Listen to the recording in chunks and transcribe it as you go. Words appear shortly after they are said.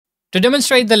To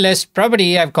demonstrate the list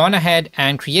property, I've gone ahead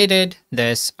and created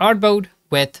this artboard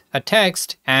with a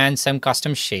text and some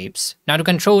custom shapes. Now to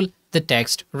control the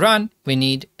text run, we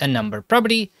need a number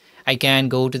property. I can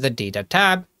go to the data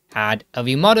tab, add a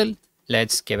view model.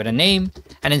 Let's give it a name.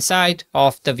 And inside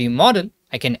of the view model,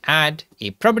 I can add a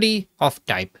property of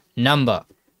type number.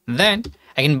 Then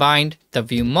I can bind the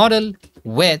view model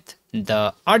with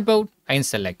the artboard. I can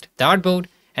select the artboard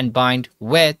and bind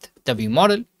with the view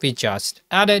model we just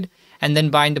added, and then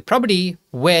bind the property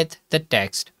with the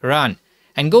text run.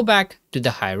 And go back to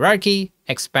the hierarchy,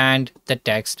 expand the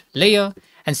text layer,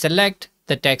 and select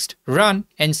the text run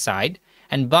inside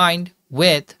and bind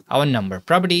with our number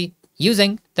property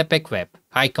using the pick web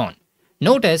icon.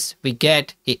 Notice we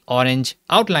get an orange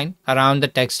outline around the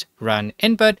text run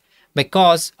input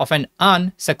because of an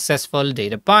unsuccessful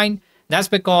data bind. That's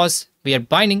because we are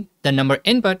binding the number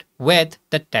input with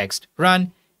the text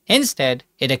run. Instead,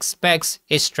 it expects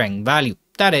a string value,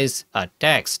 that is a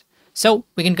text. So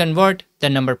we can convert the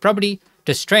number property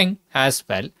to string as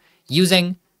well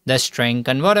using the string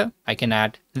converter. I can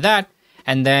add that,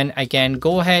 and then I can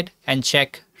go ahead and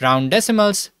check round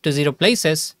decimals to 0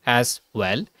 places as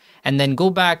well, and then go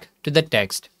back to the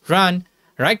text run,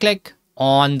 right click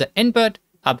on the input,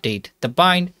 update the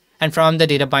bind, and from the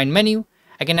data bind menu,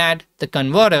 I can add the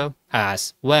converter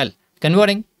as well,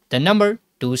 converting the number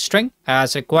to string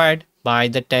as required by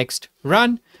the text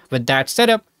run. With that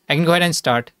setup, I can go ahead and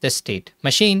start the state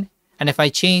machine. And if I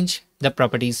change the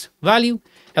properties value,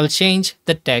 I will change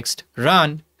the text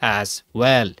run as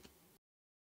well.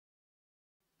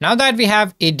 Now that we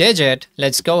have a digit,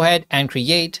 let's go ahead and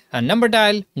create a number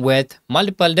dial with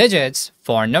multiple digits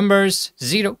for numbers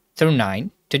 0 through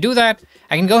 9. To do that,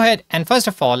 I can go ahead and first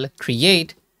of all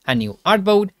create a new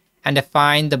artboard and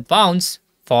define the bounds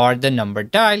for the number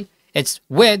dial. Its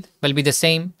width will be the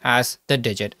same as the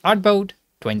digit artboard,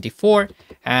 24,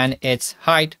 and its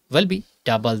height will be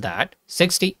double that,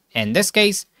 60. In this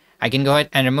case, I can go ahead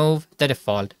and remove the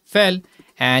default fill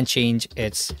and change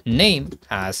its name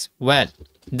as well.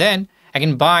 Then I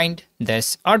can bind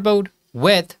this artboard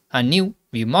with a new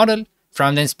view model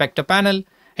from the inspector panel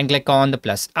and click on the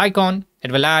plus icon.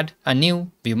 It will add a new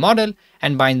view model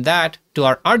and bind that to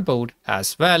our artboard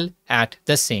as well at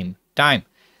the same time.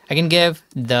 I can give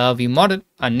the view model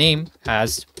a name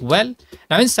as well.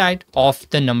 Now inside of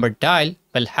the number dial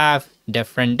will have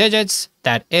different digits,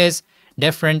 that is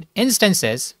different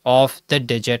instances of the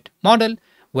digit model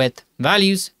with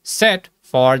values set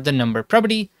for the number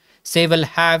property. Say we'll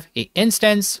have an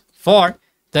instance for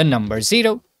the number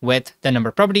 0 with the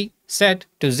number property set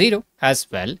to 0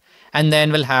 as well. And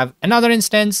then we'll have another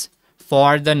instance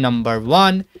for the number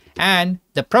 1 and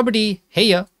the property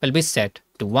here will be set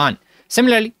to 1.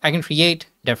 Similarly, I can create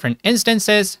different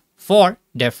instances for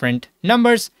different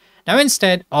numbers. Now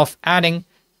instead of adding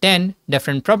 10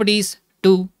 different properties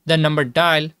to the number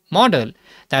dial model,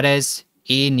 that is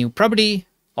a new property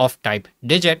of type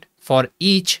digit for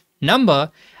each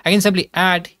number, I can simply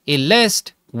add a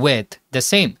list with the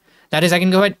same. That is, I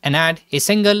can go ahead and add a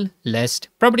single list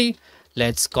property.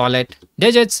 Let's call it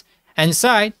digits.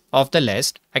 Inside of the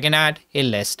list, I can add a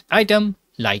list item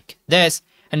like this.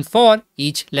 And for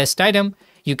each list item,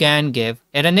 you can give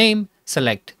it a name,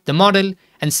 select the model,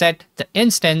 and set the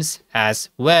instance as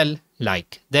well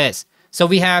like this. So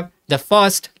we have the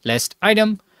first list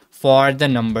item for the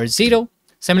number 0.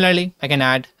 Similarly, I can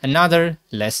add another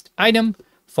list item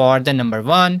for the number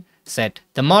 1, set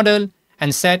the model,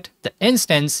 and set the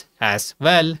instance as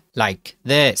well like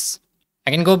this.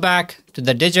 I can go back to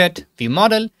the digit view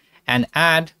model and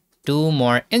add 2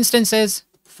 more instances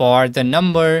for the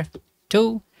number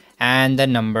 2 and the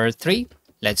number 3.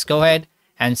 Let's go ahead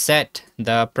and set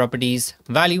the properties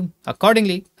value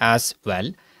accordingly as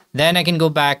well. Then I can go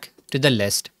back to the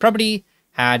list property,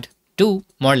 add 2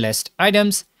 more list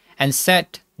items, and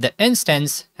set the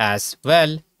instance as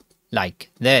well like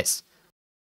this.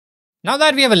 Now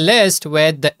that we have a list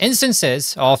with the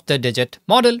instances of the digit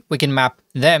model, we can map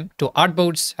them to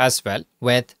artboards as well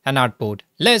with an artboard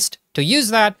list. To use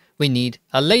that, we need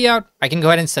a layout. I can go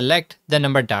ahead and select the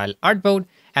number dial artboard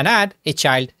and add a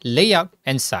child layout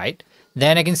inside.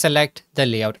 Then I can select the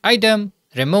layout item,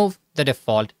 remove the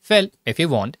default fill if you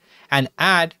want, and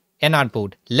add an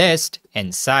artboard list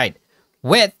inside.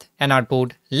 With an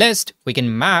artboard list, we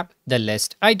can map the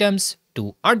list items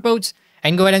to artboards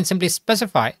and go ahead and simply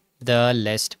specify the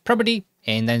list property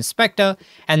in the inspector.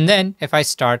 And then if I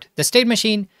start the state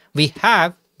machine, we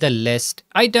have the list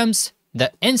items,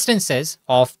 the instances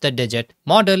of the digit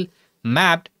model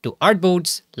mapped to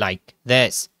artboards like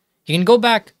this. You can go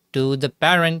back to the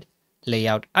parent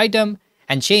layout item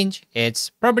and change its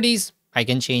properties. I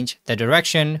can change the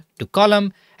direction to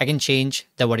column. I can change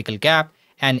the vertical gap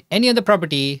and any other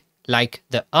property like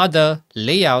the other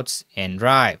layouts in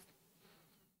Drive.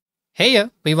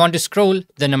 Here, we want to scroll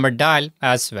the number dial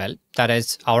as well. That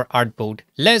is our artboard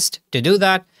list. To do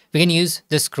that, we can use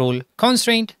the scroll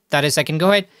constraint. That is, I can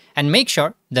go ahead and make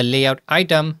sure the layout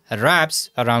item wraps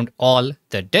around all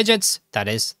the digits. That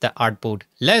is the artboard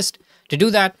list. To do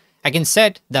that, I can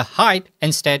set the height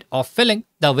instead of filling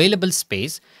the available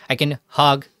space. I can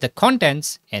hug the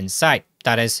contents inside.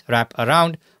 That is, wrap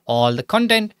around all the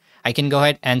content. I can go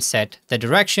ahead and set the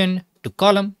direction to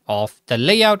column of the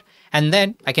layout. And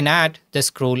then I can add the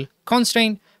scroll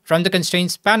constraint. From the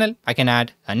constraints panel, I can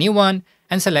add a new one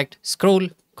and select scroll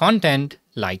content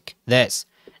like this.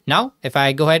 Now, if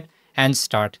I go ahead and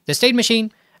start the state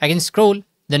machine, I can scroll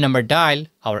the number dial,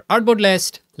 our artboard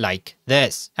list like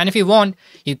this. And if you want,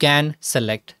 you can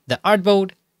select the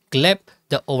artboard, clip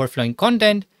the overflowing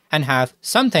content and have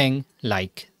something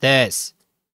like this.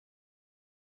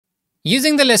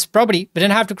 Using the list property, we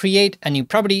didn't have to create a new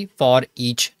property for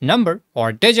each number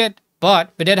or digit,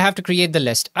 but we did have to create the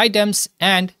list items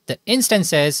and the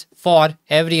instances for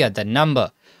every other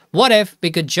number. What if we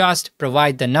could just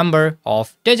provide the number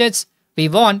of digits we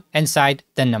want inside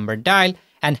the number dial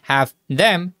and have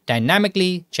them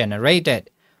dynamically generated?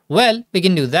 Well, we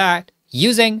can do that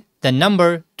using the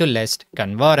number to list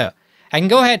converter. I can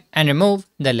go ahead and remove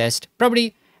the list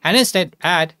property and instead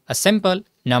add a simple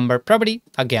number property.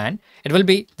 Again, it will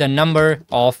be the number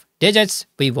of digits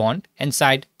we want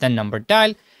inside the number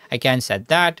dial. I can set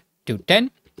that to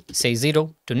 10, say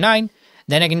 0 to 9.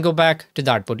 Then I can go back to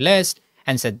the artboard list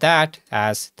and set that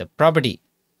as the property.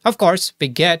 Of course, we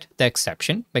get the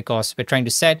exception because we're trying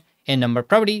to set a number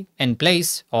property in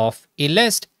place of a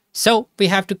list. So we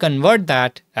have to convert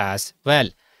that as well.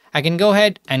 I can go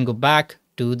ahead and go back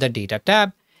to the data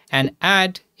tab and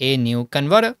add a new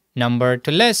converter, number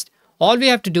to list. All we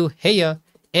have to do here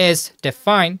is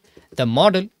define the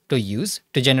model to use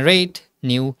to generate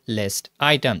new list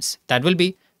items. That will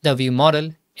be the view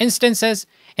model instances.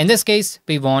 In this case,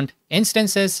 we want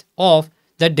instances of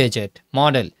the digit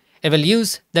model. It will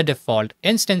use the default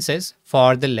instances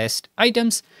for the list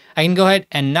items. I can go ahead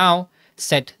and now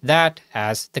set that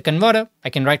as the converter. I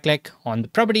can right click on the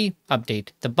property, update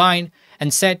the bind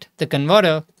and set the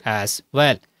converter as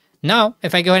well. Now,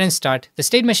 if I go ahead and start the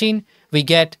state machine, we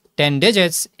get 10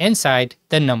 digits inside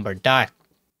the number dial.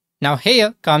 Now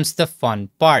here comes the fun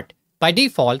part. By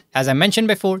default, as I mentioned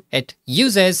before, it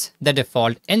uses the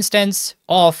default instance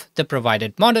of the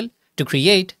provided model to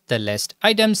create the list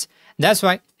items. That's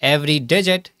why every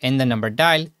digit in the number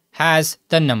dial has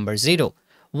the number 0.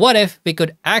 What if we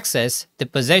could access the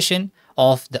position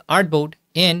of the artboard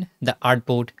in the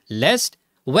artboard list?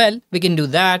 Well, we can do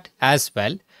that as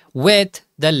well with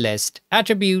the list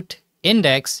attribute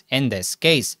index in this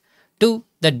case. To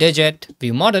the digit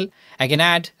view model, I can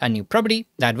add a new property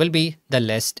that will be the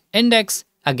list index.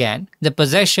 Again, the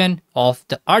position of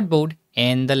the artboard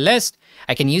in the list.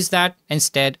 I can use that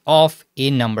instead of a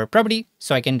number property.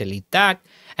 So I can delete that.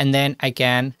 And then I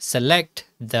can select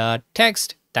the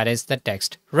text, that is the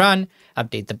text run,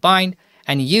 update the bind,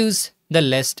 and use the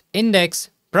list index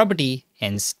property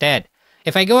instead.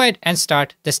 If I go ahead and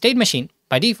start the state machine,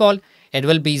 by default, it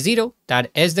will be 0. That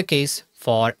is the case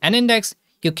for an index.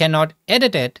 You cannot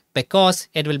edit it because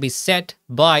it will be set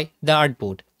by the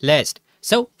artboard list.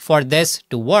 So for this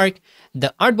to work,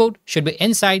 the artboard should be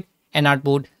inside an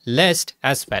artboard list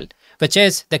as well, which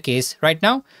is the case right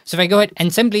now. So if I go ahead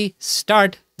and simply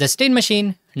start the state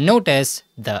machine, notice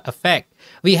the effect.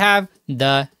 We have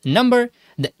the number,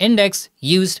 the index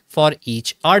used for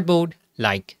each artboard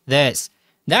like this.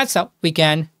 That's how we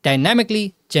can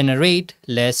dynamically generate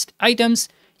list items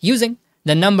using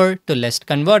the number to list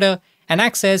converter and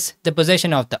access the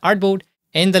position of the artboard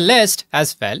in the list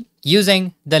as well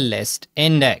using the list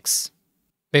index.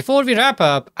 Before we wrap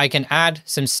up, I can add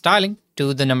some styling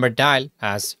to the number dial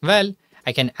as well.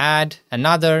 I can add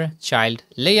another child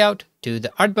layout to the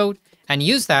artboard and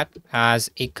use that as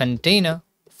a container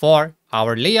for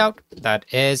our layout, that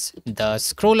is the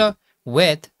scroller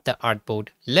with the artboard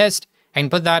list. I can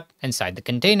put that inside the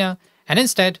container, and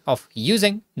instead of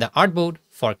using the artboard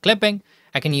for clipping,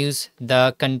 I can use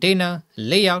the container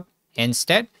layout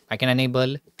instead. I can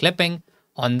enable clipping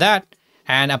on that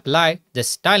and apply the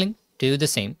styling to the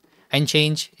same and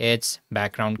change its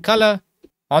background color.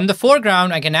 On the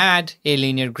foreground, I can add a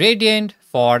linear gradient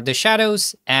for the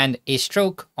shadows and a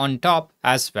stroke on top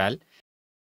as well.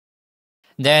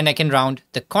 Then I can round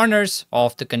the corners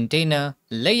of the container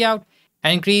layout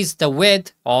and increase the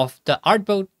width of the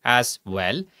artboard as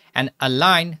well and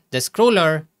align the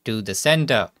scroller to the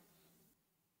center.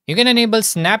 You can enable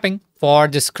snapping for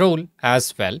the scroll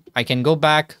as well. I can go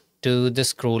back to the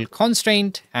scroll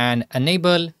constraint and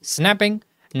enable snapping.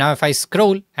 Now if I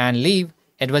scroll and leave,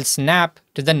 it will snap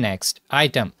to the next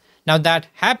item. Now that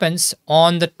happens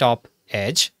on the top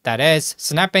edge, that is,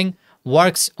 snapping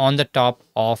works on the top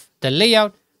of the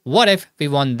layout. What if we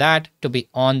want that to be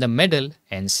on the middle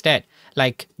instead?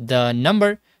 Like the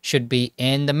number should be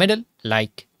in the middle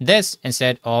like this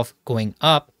instead of going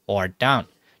up or down.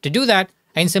 To do that,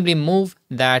 I can simply move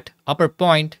that upper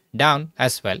point down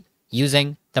as well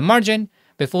using the margin.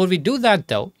 Before we do that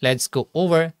though, let's go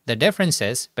over the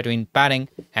differences between padding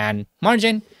and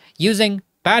margin. Using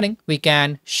padding, we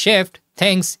can shift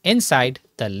things inside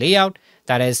the layout,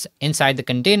 that is inside the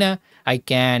container. I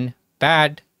can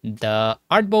pad the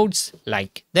artboards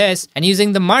like this, and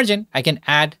using the margin, I can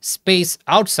add space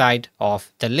outside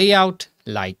of the layout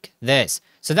like this.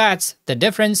 So that's the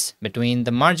difference between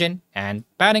the margin and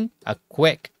padding. A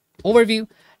quick overview.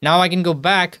 Now I can go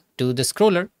back to the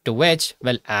scroller to which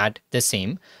will add the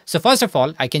same. So first of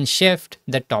all, I can shift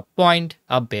the top point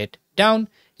a bit down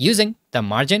using the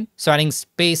margin. So adding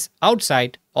space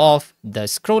outside of the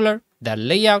scroller, the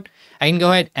layout, I can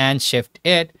go ahead and shift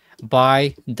it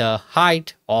by the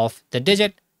height of the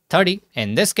digit, 30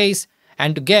 in this case.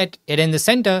 And to get it in the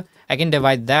center, I can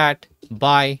divide that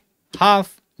by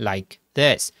half like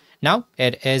this. Now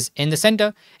it is in the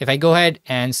center. If I go ahead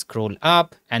and scroll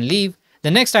up and leave,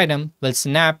 the next item will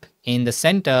snap in the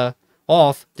center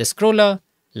of the scroller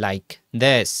like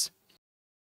this.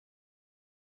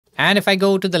 And if I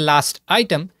go to the last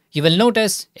item, you will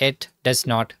notice it does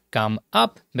not come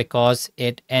up because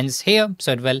it ends here.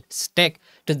 So it will stick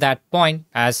to that point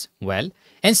as well.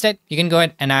 Instead, you can go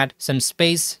ahead and add some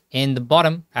space in the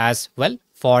bottom as well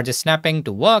for the snapping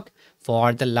to work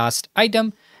for the last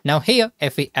item. Now here,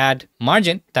 if we add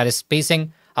margin, that is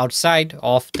spacing outside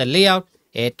of the layout,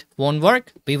 it won't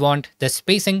work. We want the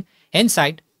spacing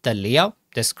inside the layout,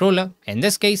 the scroller in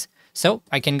this case. So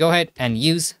I can go ahead and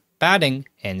use padding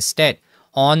instead.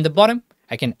 On the bottom,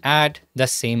 I can add the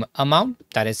same amount,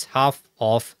 that is half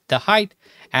of the height,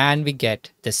 and we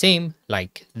get the same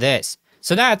like this.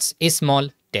 So that's a small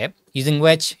tip using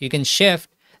which you can shift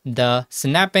the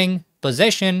snapping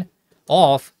position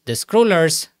of the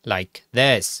scrollers like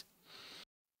this.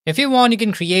 If you want, you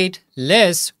can create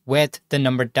lists with the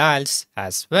number dials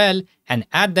as well and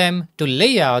add them to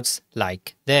layouts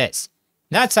like this.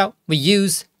 That's how we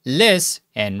use lists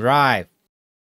in Rive.